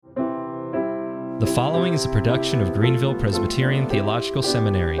The following is a production of Greenville Presbyterian Theological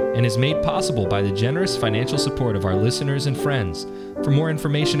Seminary and is made possible by the generous financial support of our listeners and friends. For more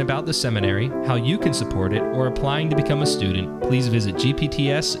information about the seminary, how you can support it, or applying to become a student, please visit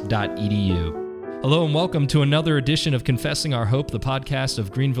gpts.edu. Hello and welcome to another edition of Confessing Our Hope, the podcast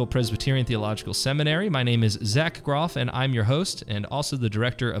of Greenville Presbyterian Theological Seminary. My name is Zach Groff, and I'm your host and also the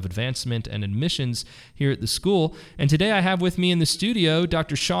Director of Advancement and Admissions here at the school. And today I have with me in the studio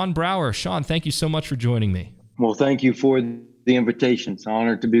Dr. Sean Brower. Sean, thank you so much for joining me. Well, thank you for the invitation. It's an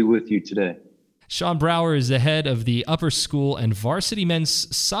honor to be with you today. Sean Brower is the head of the upper school and varsity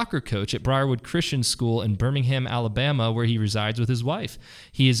men's soccer coach at Briarwood Christian School in Birmingham, Alabama, where he resides with his wife.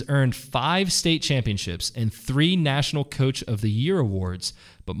 He has earned 5 state championships and 3 National Coach of the Year awards,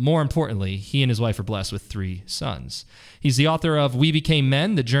 but more importantly, he and his wife are blessed with 3 sons. He's the author of We Became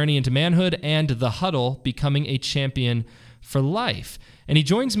Men, The Journey into Manhood, and The Huddle, Becoming a Champion for Life. And he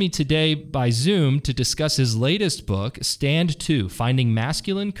joins me today by Zoom to discuss his latest book, Stand 2, Finding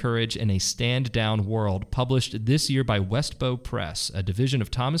Masculine Courage in a Stand-Down World, published this year by Westbow Press, a division of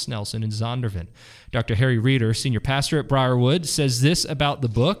Thomas Nelson in Zondervan. Dr. Harry Reeder, senior pastor at Briarwood, says this about the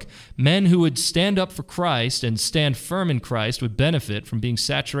book: men who would stand up for Christ and stand firm in Christ would benefit from being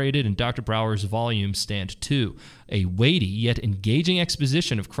saturated in Dr. Brower's volume, Stand 2, a weighty yet engaging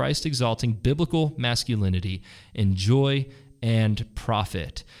exposition of Christ-exalting biblical masculinity in joy and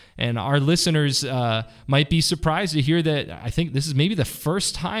profit. And our listeners might be surprised to hear that I think this is maybe the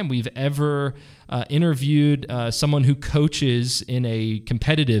first time we've ever interviewed someone who coaches in a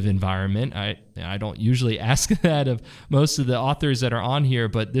competitive environment. I don't usually ask that of most of the authors that are on here,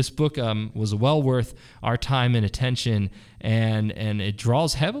 but this book was well worth our time and attention, and it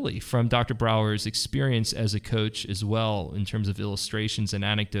draws heavily from Dr. Brower's experience as a coach as well in terms of illustrations and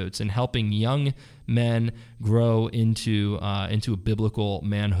anecdotes and helping young men grow into a biblical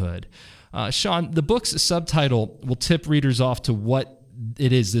manhood. Sean, the book's subtitle will tip readers off to what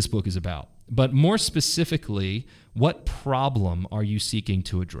it is this book is about. But more specifically, what problem are you seeking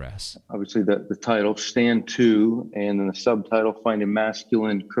to address? Obviously, the title, Stand 2, and then the subtitle, Finding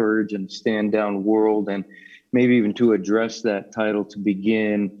Masculine Courage in a Stand-Down World. And maybe even to address that title to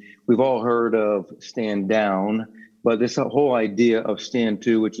begin, we've all heard of Stand Down, but this whole idea of Stand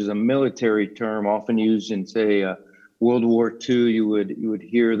 2, which is a military term often used in, say, World War II, you would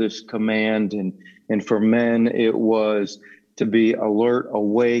hear this command, and for men, it was to be alert,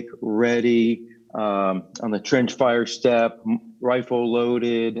 awake, ready, on the trench fire step, rifle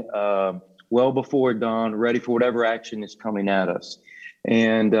loaded, well before dawn, ready for whatever action is coming at us.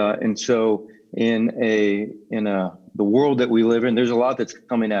 And so in the world that we live in, there's a lot that's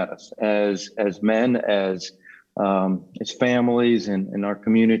coming at us as men, as families, and in our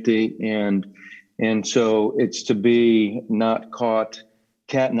community, and so it's to be not caught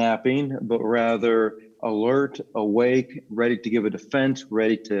catnapping, but rather alert, awake, ready to give a defense,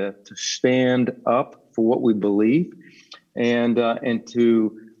 ready to stand up for what we believe, and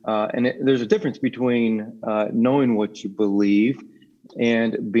there's a difference between knowing what you believe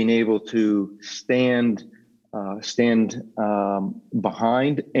and being able to stand behind,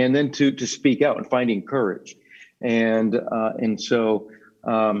 and then to speak out and finding courage, and so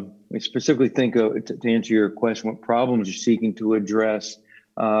we specifically think of, to answer your question, what problems you're seeking to address.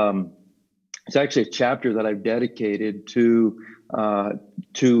 It's actually a chapter that I've dedicated to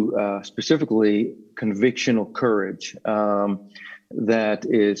specifically convictional courage that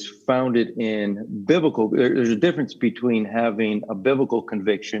is founded in biblical. There's a difference between having a biblical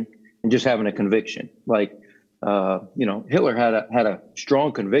conviction and just having a conviction. Like, Hitler had a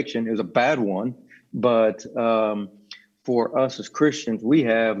strong conviction. It was a bad one, but for us as Christians, we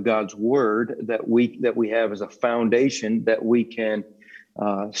have God's word that we have as a foundation that we can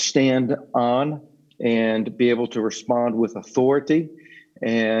stand on and be able to respond with authority.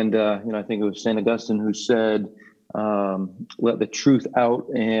 And, I think it was St. Augustine who said, let the truth out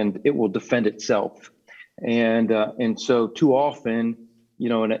and it will defend itself. And so too often,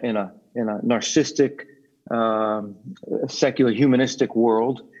 in a narcissistic, secular humanistic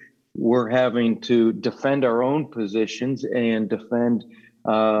world, we're having to defend our own positions and defend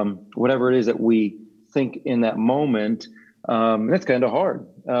whatever it is that we think in that moment. That's kind of hard.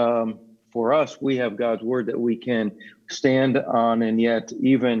 For us, we have God's word that we can stand on, and yet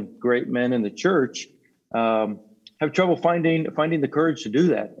even great men in the church have trouble finding the courage to do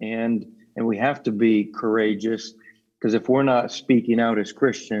that. And we have to be courageous, because if we're not speaking out as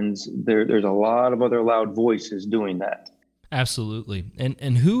Christians, there's a lot of other loud voices doing that. Absolutely.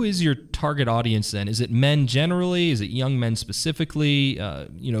 And who is your target audience then? Is it men generally? Is it young men specifically?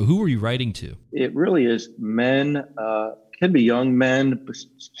 Who are you writing to? It really is men can be young men,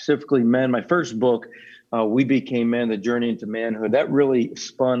 specifically men. My first book, We Became Men, The Journey into Manhood, that really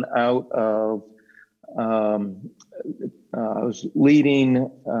spun out of, I was leading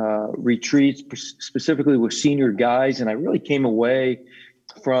retreats specifically with senior guys, and I really came away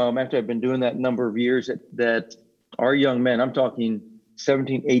from, after I've been doing that number of years, that our young men, I'm talking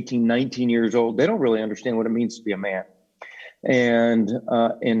 17, 18, 19 years old, they don't really understand what it means to be a man. And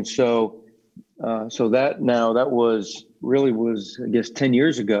so that was, I guess, 10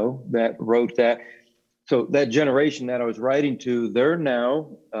 years ago that wrote that. So that generation that I was writing to, they're now,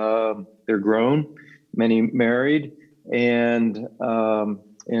 they're grown, many married, and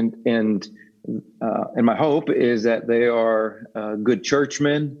my hope is that they are good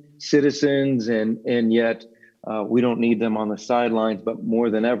churchmen, citizens, and yet we don't need them on the sidelines, but more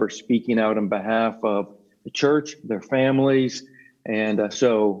than ever speaking out on behalf of the church, their families, and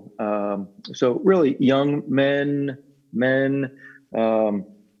so really young men.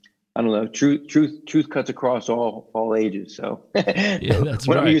 I don't know. Truth cuts across all ages. So yeah, that's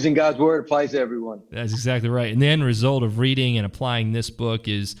when right. I'm using God's word, it applies to everyone. That's exactly right. And the end result of reading and applying this book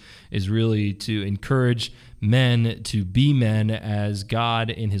is really to encourage men to be men as God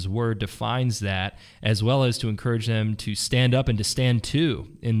in his word defines that, as well as to encourage them to stand up and to stand to,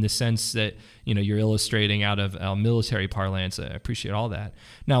 in the sense that, you're illustrating out of military parlance. I appreciate all that.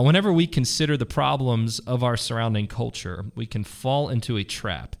 Now, whenever we consider the problems of our surrounding culture, we can fall into a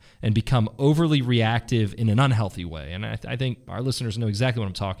trap and become overly reactive in an unhealthy way. And I think our listeners know exactly what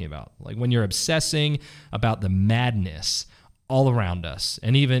I'm talking about. Like when you're obsessing about the madness all around us,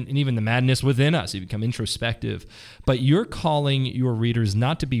 and even the madness within us, you become introspective. But you're calling your readers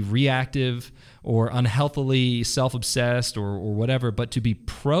not to be reactive or unhealthily self-obsessed or whatever, but to be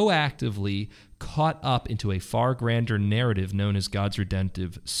proactively caught up into a far grander narrative known as God's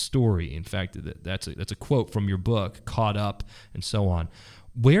redemptive story. In fact, that's a quote from your book, Caught Up, and so on.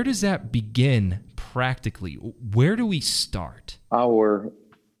 Where does that begin practically? Where do we start? Our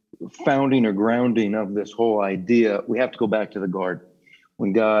founding or grounding of this whole idea, we have to go back to the garden.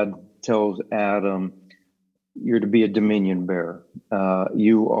 When God tells Adam, you're to be a dominion bearer.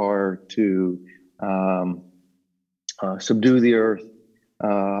 You are to subdue the earth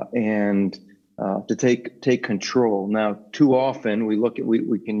and to take control. Now, too often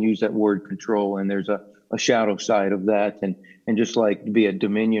we can use that word control, and there's a shadow side of that. And just like to be a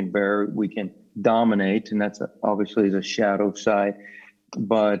dominion bearer, we can dominate, and that's obviously the shadow side.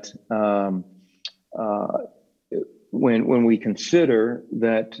 But when we consider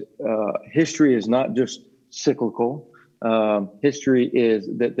that history is not just cyclical, history is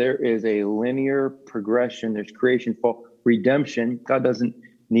that there is a linear progression. There's creation, fall, redemption. God doesn't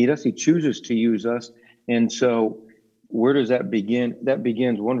need us. He chooses to use us. And so where does that begin? That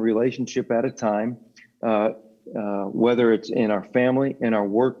begins one relationship at a time, whether it's in our family, in our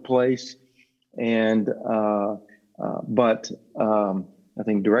workplace. And but I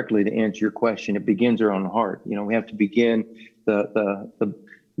think directly to answer your question, it begins our own heart. We have to begin there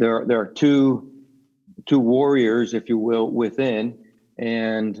are two warriors, if you will, within,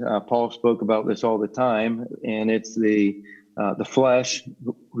 and Paul spoke about this all the time. And it's the flesh,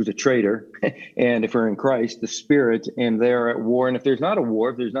 who's a traitor, and if we're in Christ, the spirit, and they're at war. And if there's not a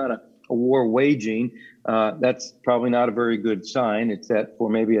war, if there's not a war waging, that's probably not a very good sign. It's that for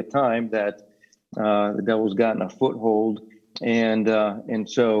maybe a time that the devil's gotten a foothold. And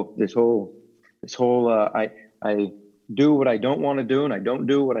so this whole I do what I don't want to do, and I don't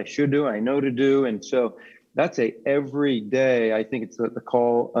do what I should do, and I know to do. And so that's every day. I think it's the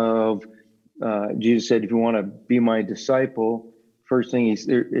call of Jesus said, if you want to be my disciple, first thing he's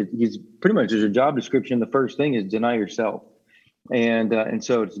pretty much, there's a job description. The first thing is deny yourself. And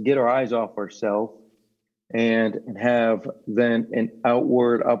so to get our eyes off ourselves and have then an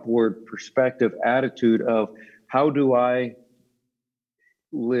upward perspective attitude of, how do I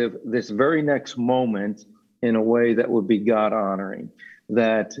live this very next moment in a way that would be God honoring?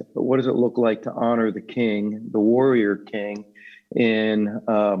 That what does it look like to honor the king, the warrior king? And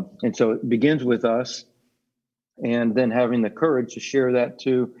so it begins with us, and then having the courage to share that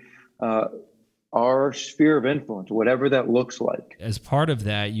to our sphere of influence, whatever that looks like. As part of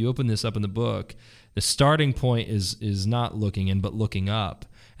that, you open this up in the book. The starting point is not looking in, but looking up.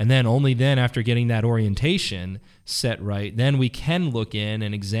 And then only then, after getting that orientation set right, then we can look in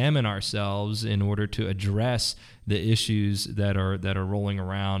and examine ourselves in order to address the issues that are rolling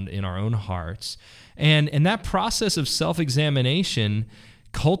around in our own hearts. And that process of self-examination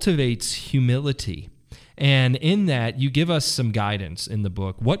cultivates humility. And in that, you give us some guidance in the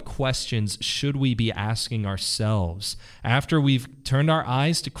book. What questions should we be asking ourselves after we've turned our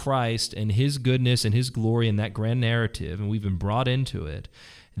eyes to Christ and his goodness and his glory and that grand narrative, and we've been brought into it?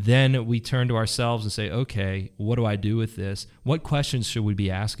 Then we turn to ourselves and say, okay, what do I do with this? What questions should we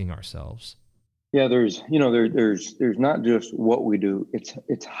be asking ourselves? Yeah, there's not just what we do,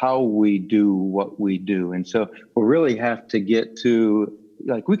 it's how we do what we do. And so we really have to get to,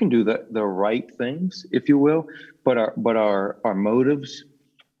 like, we can do the right things, if you will, but our motives,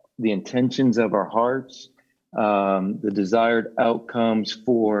 the intentions of our hearts, the desired outcomes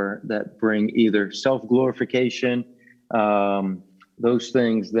that bring either self-glorification, those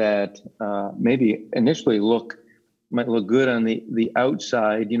things that maybe initially might look good on the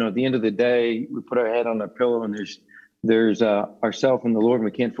outside. At the end of the day, we put our head on a pillow and there's ourself and the Lord, and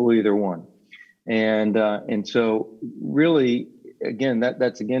we can't fool either one. And so really, again,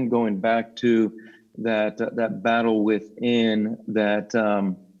 that's again going back to that battle within, that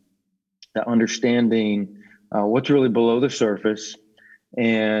understanding what's really below the surface,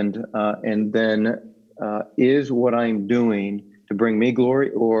 and then is what I'm doing to bring me glory,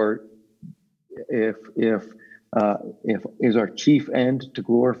 or if is our chief end to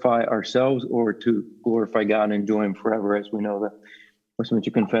glorify ourselves or to glorify God and enjoy him forever, as we know the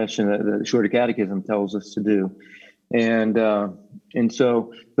Westminster Confession, the Shorter Catechism tells us to do. And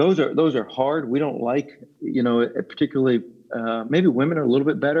so those are hard. We don't like, particularly maybe women are a little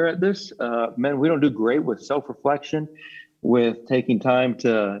bit better at this. Men, we don't do great with self-reflection, with taking time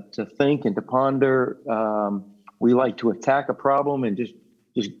to think and to ponder. We like to attack a problem and just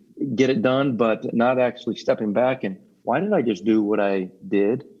get it done, but not actually stepping back and, why did I just do what I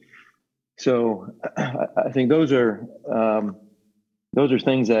did? So I think those are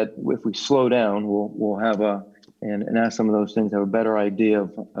things that if we slow down, we'll have and ask some of those things, have a better idea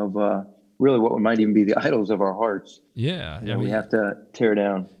of really what might even be the idols of our hearts. Yeah. We have to tear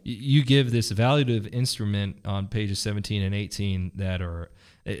down. You give this evaluative instrument on pages 17 and 18 that are,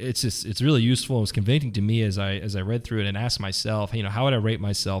 it's really useful. It was convicting to me as I read through it and asked myself, how would I rate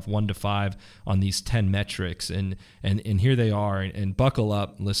myself 1 to 5 on these 10 metrics? And here they are, and buckle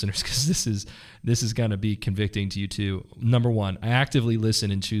up, listeners, because this is going to be convicting to you too. Number 1, I actively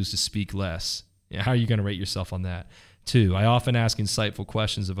listen and choose to speak less. How are you going to rate yourself on that? 2, I often ask insightful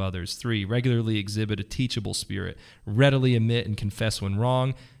questions of others. 3, regularly exhibit a teachable spirit, readily admit and confess when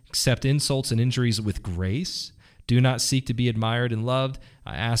wrong, accept insults and injuries with grace, do not seek to be admired and loved.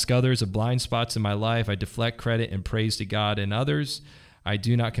 I ask others of blind spots in my life. I deflect credit and praise to God and others. I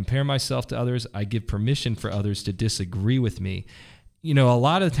do not compare myself to others. I give permission for others to disagree with me. A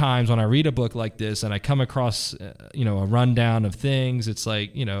lot of times when I read a book like this and I come across, a rundown of things, it's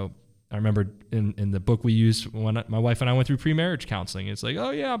like, I remember in the book we used when my wife and I went through pre-marriage counseling, it's like, oh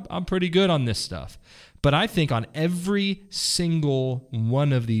yeah, I'm pretty good on this stuff. But I think on every single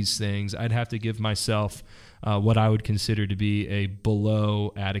one of these things, I'd have to give myself what I would consider to be a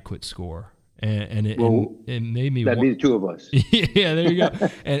below adequate score. And it made me that'd be the two of us. Yeah, there you go.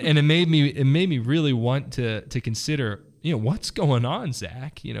 and it made me really want to consider, what's going on,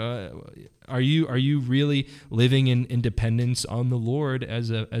 Zach? Are you really living in dependence on the Lord as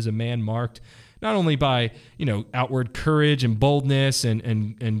a man marked not only by outward courage and boldness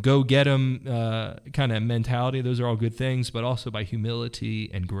and go get 'em kind of mentality, those are all good things, but also by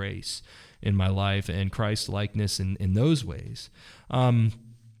humility and grace in my life and Christ likeness in those ways.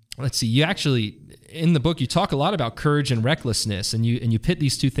 Let's see. You actually, in the book, you talk a lot about courage and recklessness, and you pit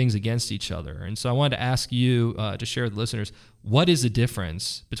these two things against each other. And so I wanted to ask you to share with the listeners, what is the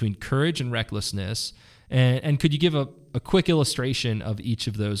difference between courage and recklessness? And could you give a quick illustration of each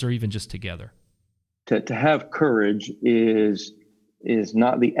of those, or even just together? To have courage is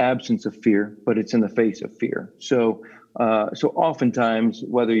not the absence of fear, but it's in the face of fear. So oftentimes,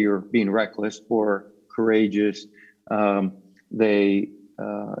 whether you're being reckless or courageous, they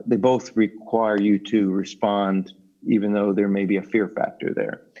both require you to respond, even though there may be a fear factor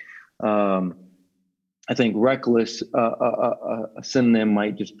there. I think reckless, a synonym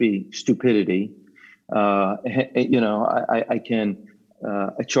might just be stupidity. I can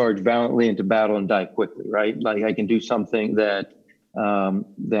charge valiantly into battle and die quickly, right? Like I can do something that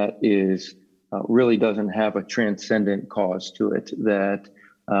is really doesn't have a transcendent cause to it, that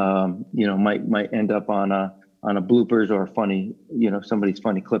might end up on a bloopers or a funny, somebody's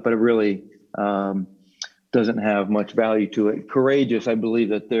funny clip, but it really doesn't have much value to it. Courageous, I believe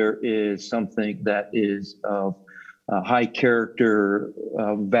that there is something that is of high character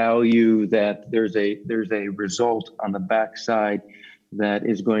value, that there's a result on the backside that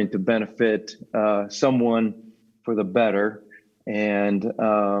is going to benefit someone for the better, and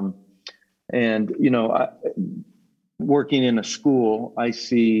And working in a school, I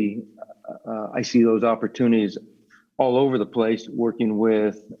see those opportunities all over the place. Working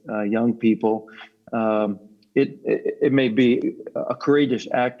with young people, it may be a courageous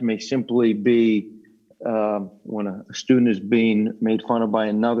act. May simply be when a student is being made fun of by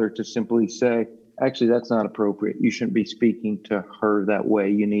another, to simply say, actually, that's not appropriate. You shouldn't be speaking to her that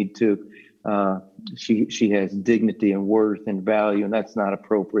way. You need to. She has dignity and worth and value, and that's not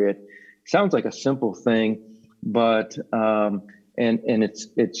appropriate. Sounds like a simple thing, but and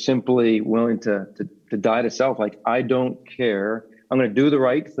it's simply willing to die to self. Like, I don't care. I'm going to do the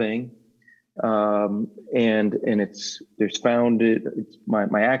right thing, and there's founded.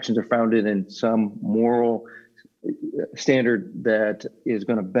 My actions are founded in some moral standard that is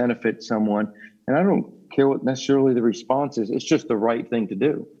going to benefit someone, and I don't care what necessarily the response is. It's just the right thing to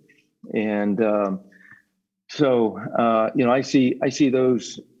do, and I see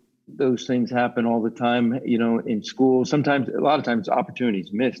those things happen all the time, in school. Sometimes, a lot of times, opportunities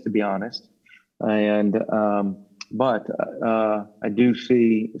missed, to be honest. And but I do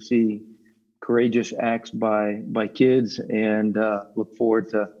see courageous acts by kids, and look forward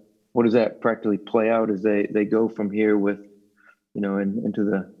to what does that practically play out as they go from here with, into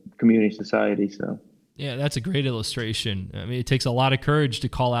the community society. So. Yeah, that's a great illustration. I mean, it takes a lot of courage to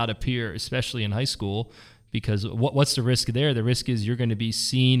call out a peer, especially in high school, because what's the risk there? The risk is you're going to be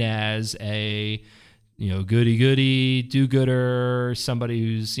seen as a, goody-goody, do-gooder, somebody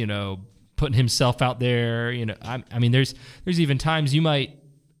who's, putting himself out there. I mean, there's even times you might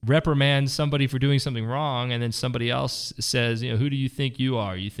reprimand somebody for doing something wrong, and then somebody else says, who do you think you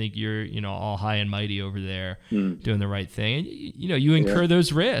are? You think you're, all high and mighty over there doing the right thing. And, you incur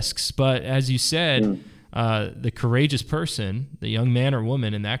those risks. But as you said, the courageous person, the young man or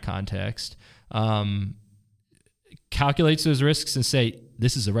woman in that context, calculates those risks and say,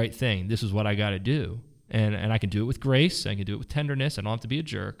 this is the right thing. This is what I got to do. And I can do it with grace. I can do it with tenderness. I don't have to be a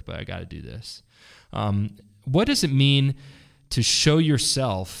jerk, but I got to do this. What does it mean to show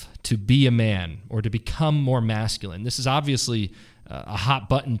yourself to be a man or to become more masculine? This is obviously a hot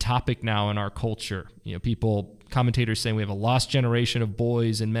button topic now in our culture. Commentators saying we have a lost generation of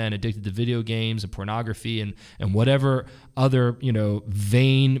boys and men addicted to video games and pornography and whatever other,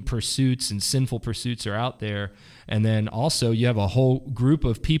 vain pursuits and sinful pursuits are out there. And then also you have a whole group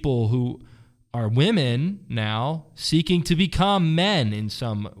of people who are women now seeking to become men in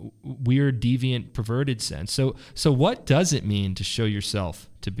some weird, deviant, perverted sense. So what does it mean to show yourself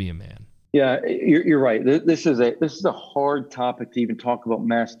to be a man? Yeah, you're right. This is a hard topic to even talk about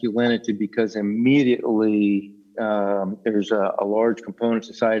masculinity, because immediately there's a large component of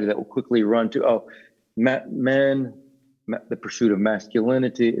society that will quickly run to, men, the pursuit of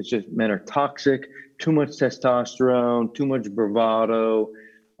masculinity. It's just men are toxic, too much testosterone, too much bravado.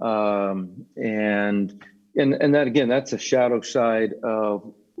 And that, again, that's a shadow side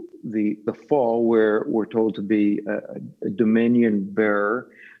of the fall, where we're told to be a dominion bearer.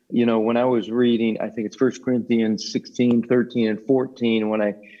 When I was reading, I think it's 1 Corinthians 16, 13, and 14,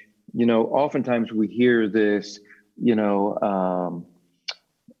 when oftentimes we hear this,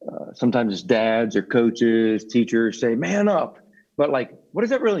 sometimes it's dads or coaches, teachers say, man up. But what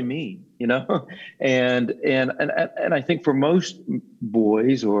does that really mean? And I think for most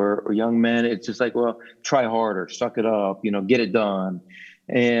boys or young men, it's just like, well, try harder, suck it up, get it done.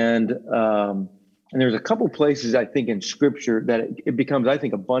 And there's a couple places, I think, in Scripture that it becomes, I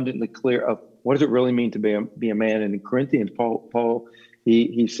think, abundantly clear of what does it really mean to be a man. And in Corinthians, Paul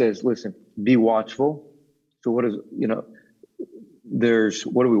he says, listen, be watchful. So what is,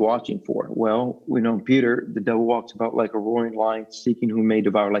 what are we watching for? Well, we know Peter, the devil walks about like a roaring lion, seeking whom may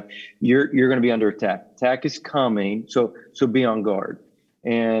devour. Like, you're going to be under attack. Attack is coming, so be on guard,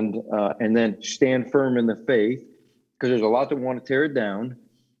 and then stand firm in the faith, because there's a lot that want to tear it down,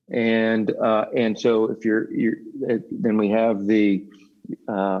 and so if you're then we have the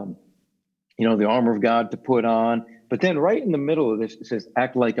the armor of God to put on. But then right in the middle of this, it says,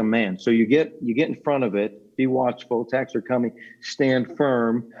 act like a man. So you get in front of it, be watchful, attacks are coming, stand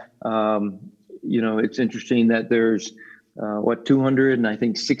firm. It's interesting that there's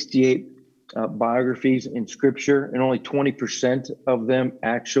 268 biographies in Scripture, and only 20% of them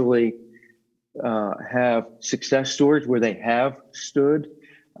actually have success stories where they have stood.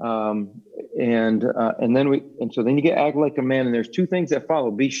 And then you get act like a man, and there's two things that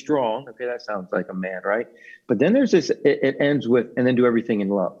follow. Be strong. Okay, that sounds like a man, right? But then there's this, it ends with, and then do everything in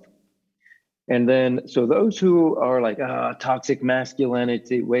love. And then, so those who are like, toxic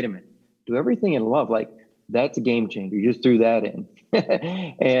masculinity, wait a minute, do everything in love. Like, that's a game changer. You just threw that in.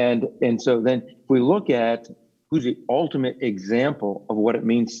 and so then if we look at who's the ultimate example of what it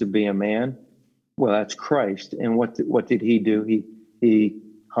means to be a man? Well, that's Christ. And what did he do? He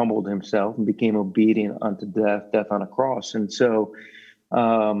humbled himself and became obedient unto death on a cross. And so,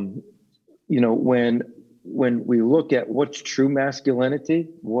 when we look at what's true masculinity,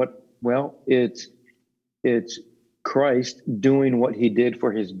 it's Christ doing what he did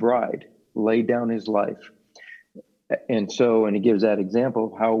for his bride, laid down his life. And he gives that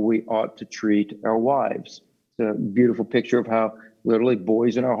example of how we ought to treat our wives. It's a beautiful picture of how literally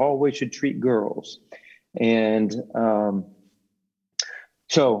boys in our hallway should treat girls. And I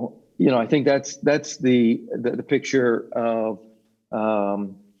think that's the picture of,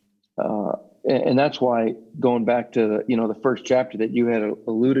 and that's why, going back to the first chapter that you had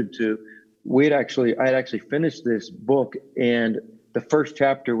alluded to, I had actually finished this book, and the first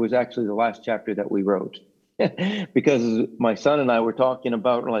chapter was actually the last chapter that we wrote. Because my son and I were talking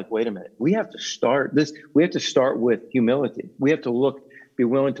about, like, wait a minute, we have to start this. We have to start with humility. We have to be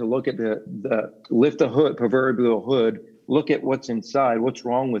willing to look at lift the hood, proverbial hood, look at what's inside, what's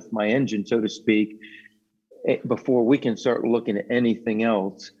wrong with my engine, so to speak, before we can start looking at anything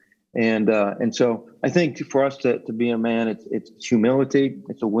else. And so I think for us to be a man, it's humility,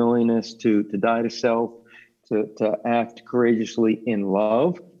 it's a willingness to die to self, to act courageously in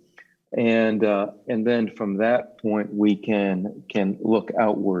love. And then from that point, we can look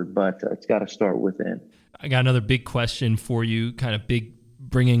outward, but it's got to start within. I got another big question for you, kind of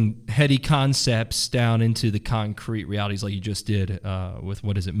bringing heady concepts down into the concrete realities like you just did with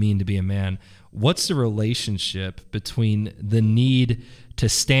what does it mean to be a man. What's the relationship between the need to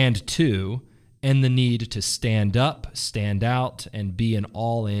stand to and the need to stand up, stand out, and be an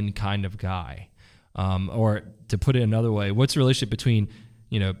all-in kind of guy? Or to put it another way, what's the relationship between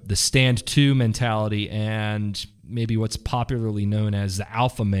the stand to mentality and maybe what's popularly known as the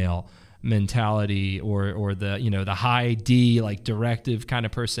alpha male mentality, or the the high D, like directive kind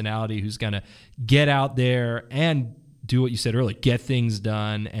of personality who's going to get out there and do what you said earlier, get things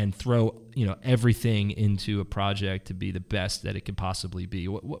done and throw everything into a project to be the best that it could possibly be?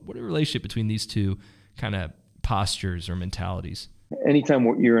 What a relationship between these two kind of postures or mentalities? Anytime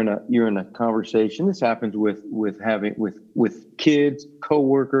you're in a conversation, this happens with kids,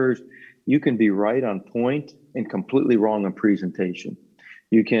 coworkers, you can be right on point and completely wrong in presentation.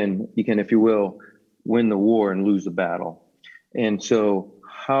 You can, if you will, win the war and lose the battle. And so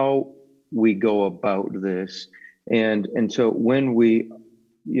how we go about this, and so when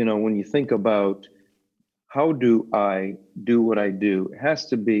when you think about how do I do what I do, it has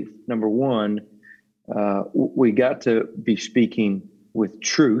to be, number one, we got to be speaking with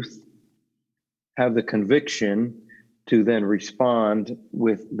truth, have the conviction to then respond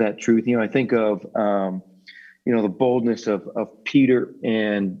with that truth. I think of, the boldness of Peter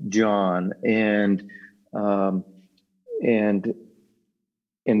and John, and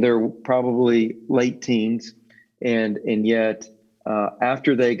they're probably late teens. And yet,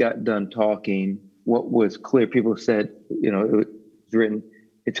 after they got done talking, what was clear, people said, it was written,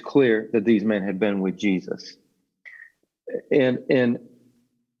 it's clear that these men had been with Jesus. And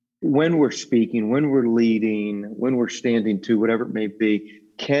when we're speaking, when we're leading, when we're standing to, whatever it may be,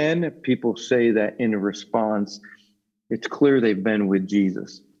 can people say that in a response, it's clear they've been with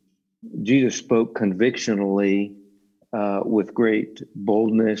Jesus? Jesus spoke convictionally, with great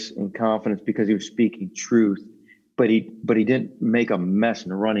boldness and confidence, because he was speaking truth, but he didn't make a mess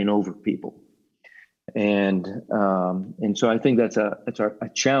and running over people. And so I think that's a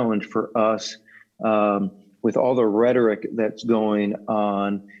challenge for us, with all the rhetoric that's going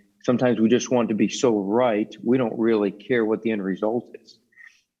on. Sometimes we just want to be so right, we don't really care what the end result is.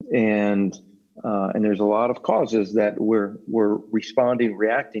 And there's a lot of causes that we're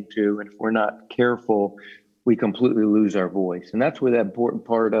reacting to, and if we're not careful, we completely lose our voice. And that's where that important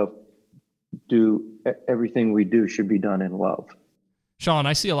part of everything we do should be done in love. Sean,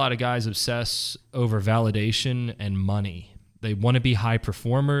 I see a lot of guys obsess over validation and money. They want to be high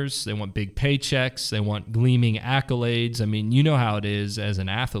performers. They want big paychecks. They want gleaming accolades. I mean, you know how it is as an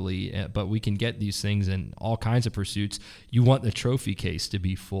athlete, but we can get these things in all kinds of pursuits. You want the trophy case to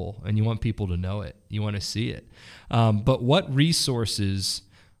be full, and you want people to know it. You want to see it. But what resources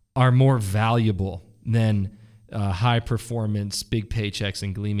are more valuable than high performance, big paychecks,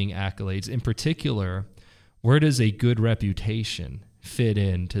 and gleaming accolades? In particular, where does a good reputation fit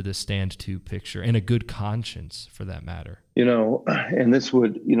into the stand to picture, and a good conscience for that matter? And this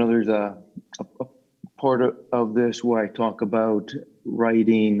would, there's a part of this where I talk about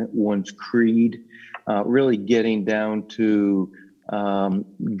writing one's creed, really getting down to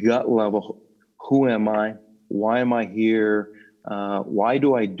gut level. Who am I? Why am I here? Why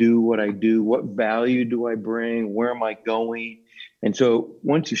do I do what I do? What value do I bring? Where am I going? And so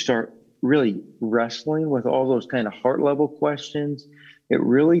once you start really wrestling with all those kind of heart level questions, it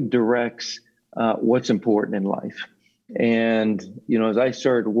really directs what's important in life. And, as I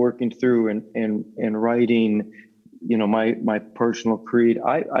started working through and writing, my personal creed,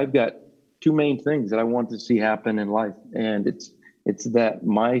 I've got two main things that I want to see happen in life. And it's that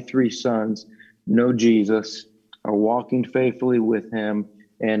my three sons know Jesus, are walking faithfully with him,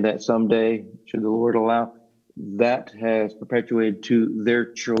 and that someday, should the Lord allow, that has perpetuated to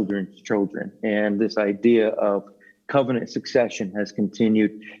their children's children. And this idea of covenant succession has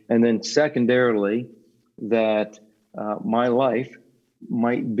continued. And then secondarily, that my life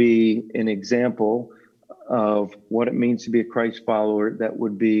might be an example of what it means to be a Christ follower that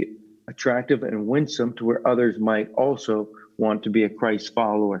would be attractive and winsome to where others might also want to be a Christ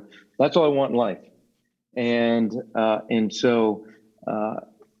follower. That's all I want in life. And so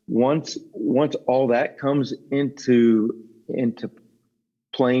once all that comes into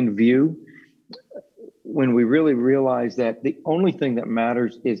plain view, when we really realize that the only thing that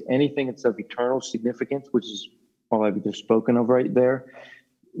matters is anything that's of eternal significance, which is all I've just spoken of right there.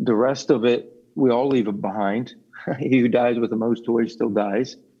 The rest of it, we all leave it behind. He who dies with the most toys still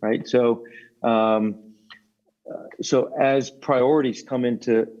dies, right? So as priorities come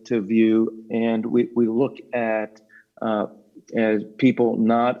into view, and we look at as people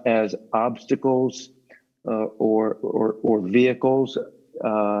not as obstacles or vehicles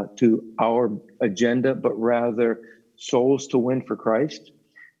to our agenda, but rather souls to win for Christ.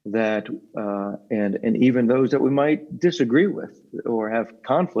 That and even those that we might disagree with or have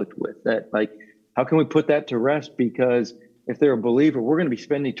conflict with, that like, how can we put that to rest? Because if they're a believer, we're going to be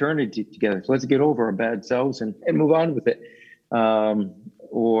spending eternity together. So let's get over our bad selves and move on with it.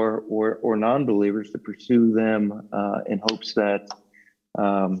 Or non-believers, to pursue them in hopes that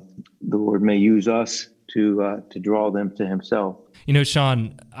the Lord may use us to draw them to himself.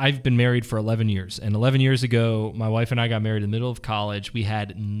 Sean, I've been married for 11 years, and 11 years ago, my wife and I got married in the middle of college. We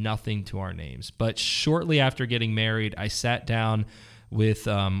had nothing to our names, but shortly after getting married, I sat down with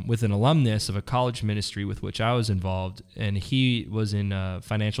an alumnus of a college ministry with which I was involved, and he was in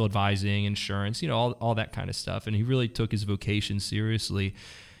financial advising, insurance, all that kind of stuff, and he really took his vocation seriously.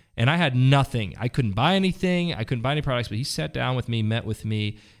 And I had nothing. I couldn't buy anything. I couldn't buy any products, but he sat down with me, met with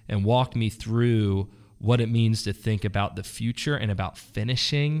me, and walked me through what it means to think about the future and about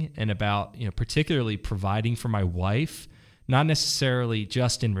finishing and about, particularly providing for my wife, not necessarily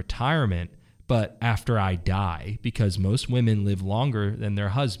just in retirement, but after I die, because most women live longer than their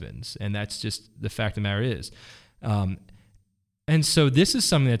husbands. And that's just the fact of the matter is. And so this is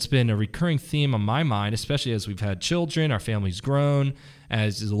something that's been a recurring theme on my mind, especially as we've had children, our family's grown,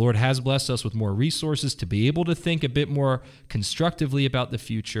 as the Lord has blessed us with more resources to be able to think a bit more constructively about the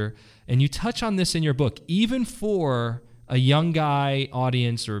future. And you touch on this in your book, even for a young guy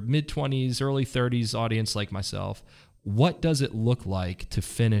audience or mid-20s, early 30s audience like myself, what does it look like to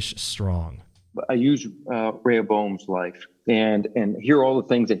finish strong? I use Rehoboam's life and hear all the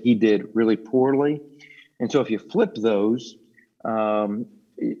things that he did really poorly. And so if you flip those,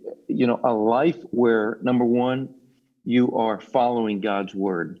 a life where, number one, you are following God's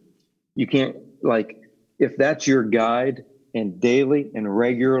word. You can't, if that's your guide and daily and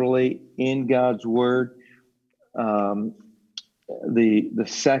regularly in God's word. The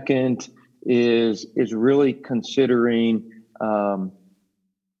second is really considering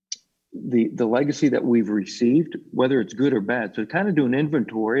the legacy that we've received, whether it's good or bad. So kind of do an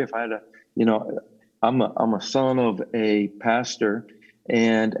inventory. If I had I'm a son of a pastor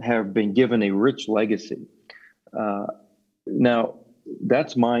and have been given a rich legacy. Now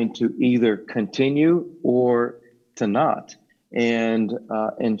that's mine to either continue or to not. And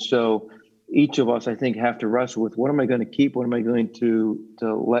so each of us, I think, have to wrestle with, what am I going to keep? What am I going to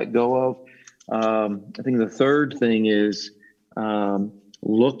let go of? I think the third thing is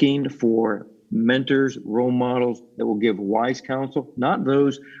looking for mentors, role models that will give wise counsel, not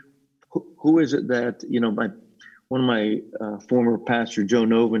those. Who is it that, one of my former pastor, Joe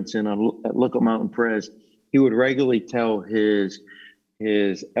Novenson at Lookout Mountain Pres, he would regularly tell his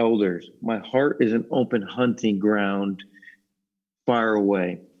elders, my heart is an open hunting ground, fire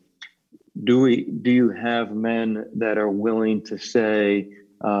away. Do you have men that are willing to say,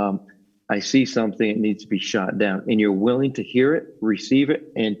 I see something, it needs to be shot down, and you're willing to hear it, receive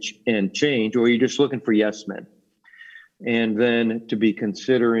it, and change, or you're just looking for yes men? And then to be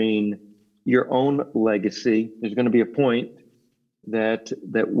considering your own legacy. There's going to be a point that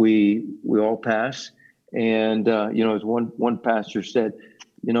we all pass. And, as one pastor said,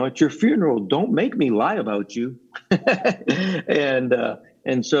 at your funeral, don't make me lie about you.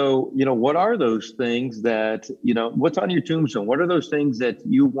 And so, what are those things that, what's on your tombstone? What are those things that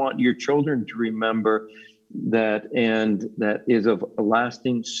you want your children to remember that is of a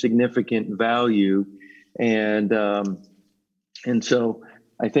lasting, significant value? And so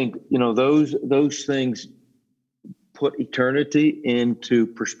I think, those things put eternity into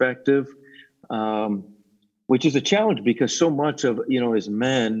perspective, which is a challenge because so much of, as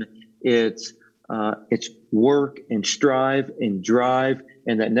men, it's work and strive and drive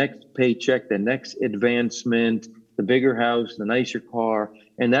and that next paycheck, the next advancement, the bigger house, the nicer car.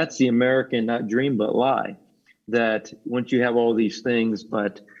 And that's the American, not dream, but lie, that once you have all these things,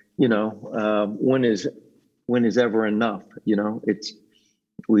 but, when is ever enough?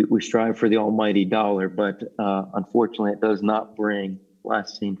 We strive for the almighty dollar, but unfortunately it does not bring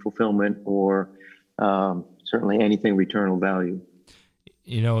lasting fulfillment or certainly anything of eternal value.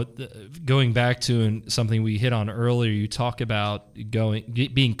 Going back to something we hit on earlier, you talk about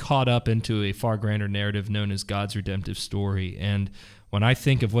being caught up into a far grander narrative known as God's redemptive story. And when I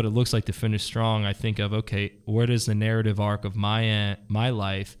think of what it looks like to finish strong, I think of, okay, where does the narrative arc of my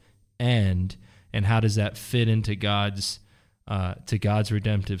life end, and how does that fit into God's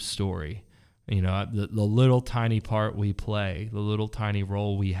redemptive story? The little tiny part we play, the little tiny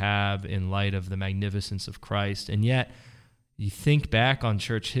role we have in light of the magnificence of Christ. And yet, you think back on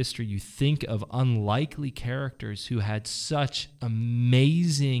church history, you think of unlikely characters who had such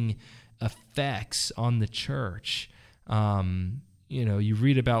amazing effects on the church. You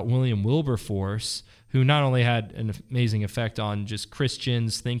read about William Wilberforce, who not only had an amazing effect on just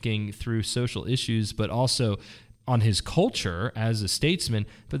Christians thinking through social issues, but also on his culture as a statesman.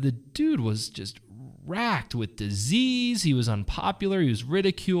 But the dude was just racked with disease. He was unpopular. He was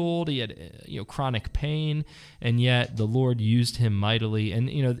ridiculed. He had chronic pain, and yet the Lord used him mightily.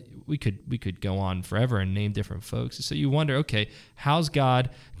 And we could go on forever and name different folks. So you wonder, okay, how's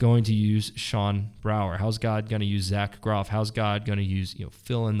God going to use Sean Brower? How's God going to use Zach Groff? How's God going to use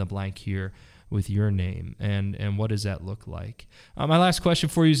fill in the blank here with your name, and what does that look like? My last question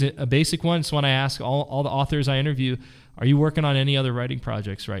for you is a basic one. It's one I ask all the authors I interview. Are you working on any other writing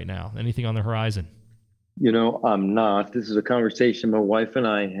projects right now? Anything on the horizon? I'm not. This is a conversation my wife and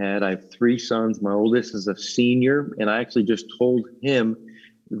I had. I have 3 sons. My oldest is a senior, and I actually just told him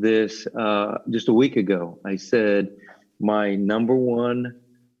this just a week ago. I said, my number one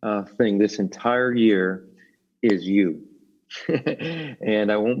thing this entire year is you.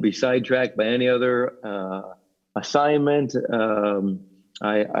 And I won't be sidetracked by any other assignment.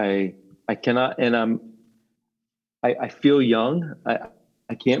 I cannot, and I feel young.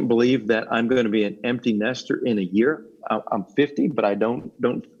 I can't believe that I'm going to be an empty nester in a year. I'm 50, but I don't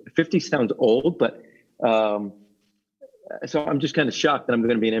 50 sounds old, but so I'm just kind of shocked that I'm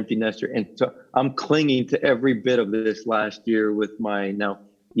going to be an empty nester. And so I'm clinging to every bit of this last year with my now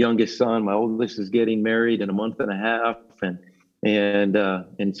youngest son. My oldest is getting married in a month and a half.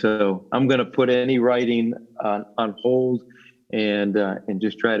 And so I'm going to put any writing on hold and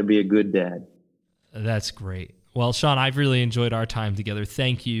just try to be a good dad. That's great. Well, Sean, I've really enjoyed our time together.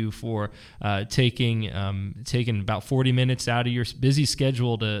 Thank you for taking about 40 minutes out of your busy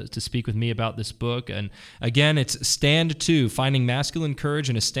schedule to speak with me about this book. And again, it's Stand 2, Finding Masculine Courage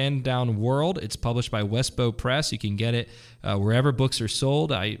in a Stand Down World. It's published by Westbow Press. You can get it wherever books are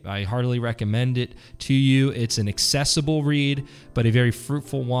sold. I heartily recommend it to you. It's an accessible read, but a very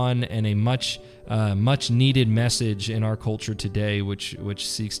fruitful one, and a much needed message in our culture today, which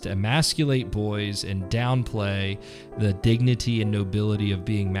seeks to emasculate boys and downplay the dignity and nobility of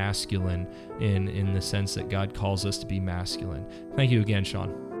being masculine in the sense that God calls us to be masculine. Thank you again,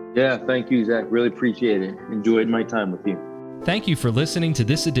 Sean. Yeah, thank you, Zach. Really appreciate it. Enjoyed my time with you. Thank you for listening to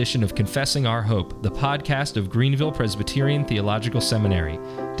this edition of Confessing Our Hope, the podcast of Greenville Presbyterian Theological Seminary.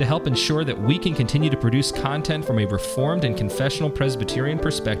 To help ensure that we can continue to produce content from a Reformed and confessional Presbyterian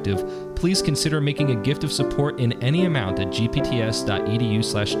perspective, please consider making a gift of support in any amount at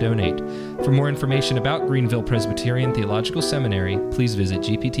gpts.edu/donate. For more information about Greenville Presbyterian Theological Seminary, please visit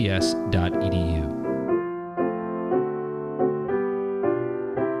gpts.edu.